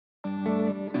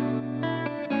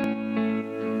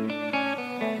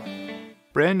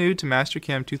Brand new to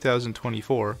Mastercam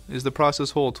 2024 is the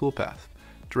Process Hole toolpath.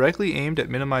 Directly aimed at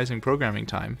minimizing programming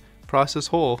time, Process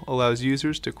Hole allows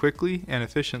users to quickly and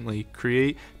efficiently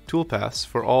create toolpaths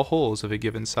for all holes of a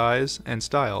given size and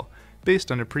style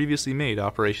based on a previously made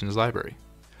operations library.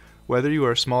 Whether you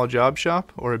are a small job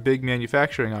shop or a big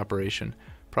manufacturing operation,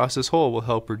 Process Hole will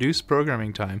help reduce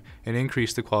programming time and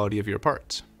increase the quality of your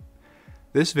parts.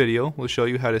 This video will show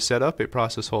you how to set up a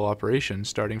Process Hole operation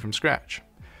starting from scratch.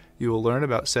 You will learn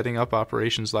about setting up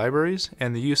operations libraries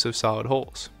and the use of solid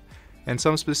holes, and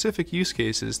some specific use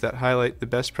cases that highlight the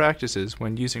best practices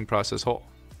when using Process Hole.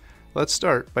 Let's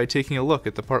start by taking a look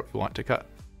at the part we want to cut.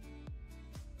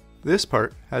 This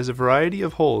part has a variety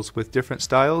of holes with different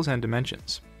styles and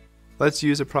dimensions. Let's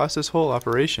use a Process Hole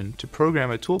operation to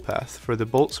program a toolpath for the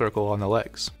bolt circle on the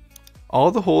legs. All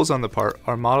the holes on the part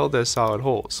are modeled as solid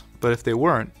holes, but if they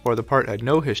weren't, or the part had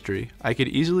no history, I could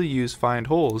easily use find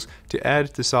holes to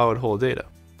add to solid hole data.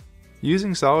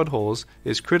 Using solid holes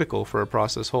is critical for a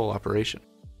Process Hole operation.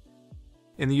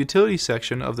 In the Utilities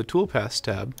section of the Toolpaths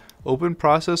tab, open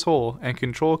Process Hole and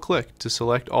Control-click to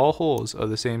select all holes of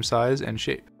the same size and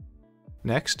shape.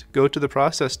 Next, go to the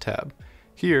Process tab.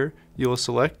 Here, you will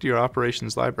select your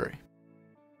operations library.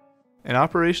 An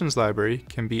operations library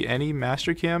can be any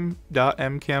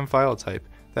Mastercam.mcam file type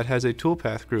that has a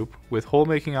toolpath group with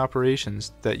hole-making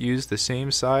operations that use the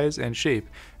same size and shape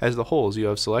as the holes you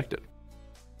have selected.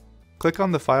 Click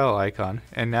on the file icon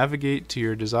and navigate to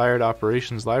your desired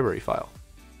operations library file.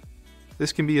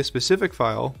 This can be a specific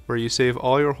file where you save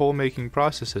all your hole-making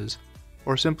processes,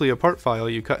 or simply a part file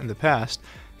you cut in the past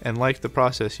and like the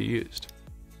process you used.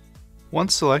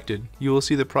 Once selected, you will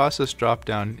see the process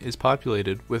drop-down is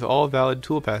populated with all valid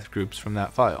toolpath groups from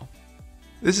that file.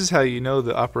 This is how you know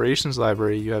the operations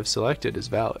library you have selected is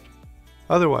valid.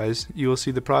 Otherwise, you will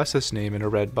see the process name in a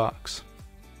red box.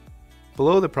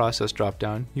 Below the process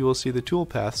drop-down, you will see the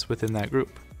toolpaths within that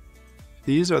group.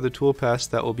 These are the toolpaths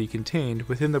that will be contained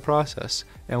within the process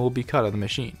and will be cut on the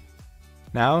machine.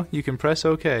 Now, you can press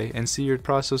OK and see your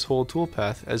Process Hole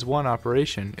toolpath as one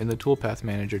operation in the Toolpath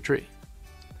Manager tree.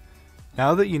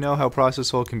 Now that you know how Process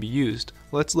Hole can be used,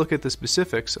 let's look at the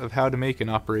specifics of how to make an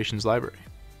operations library.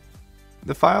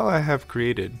 The file I have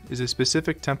created is a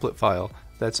specific template file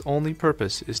that's only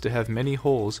purpose is to have many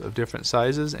holes of different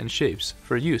sizes and shapes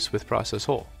for use with Process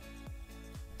Hole.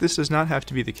 This does not have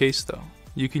to be the case though.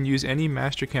 You can use any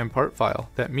Mastercam part file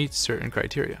that meets certain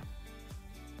criteria.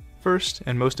 First,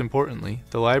 and most importantly,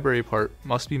 the library part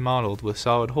must be modeled with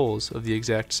solid holes of the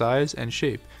exact size and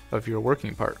shape of your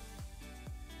working part.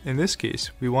 In this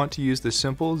case, we want to use the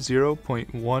simple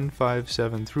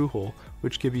 0.157 through hole,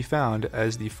 which can be found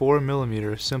as the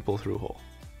 4mm simple through hole.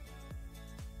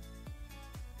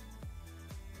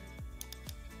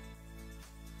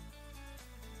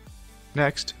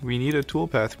 Next, we need a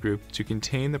toolpath group to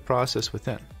contain the process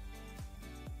within.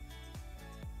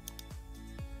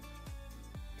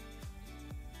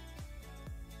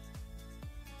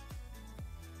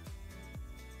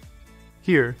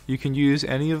 Here, you can use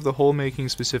any of the hole-making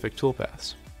specific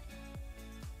toolpaths.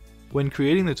 When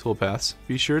creating the toolpaths,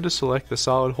 be sure to select the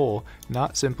solid hole,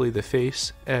 not simply the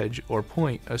face, edge, or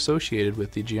point associated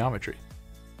with the geometry.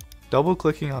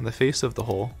 Double-clicking on the face of the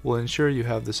hole will ensure you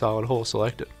have the solid hole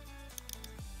selected.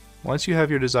 Once you have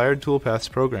your desired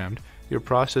toolpaths programmed, your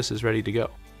process is ready to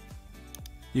go.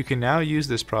 You can now use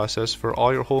this process for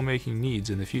all your hole-making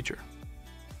needs in the future.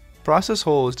 Process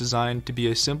Hole is designed to be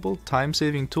a simple,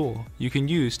 time-saving tool you can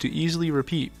use to easily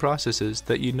repeat processes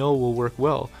that you know will work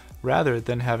well rather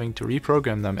than having to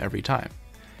reprogram them every time.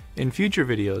 In future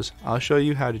videos, I'll show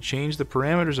you how to change the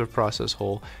parameters of Process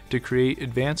Hole to create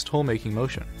advanced hole-making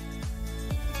motion.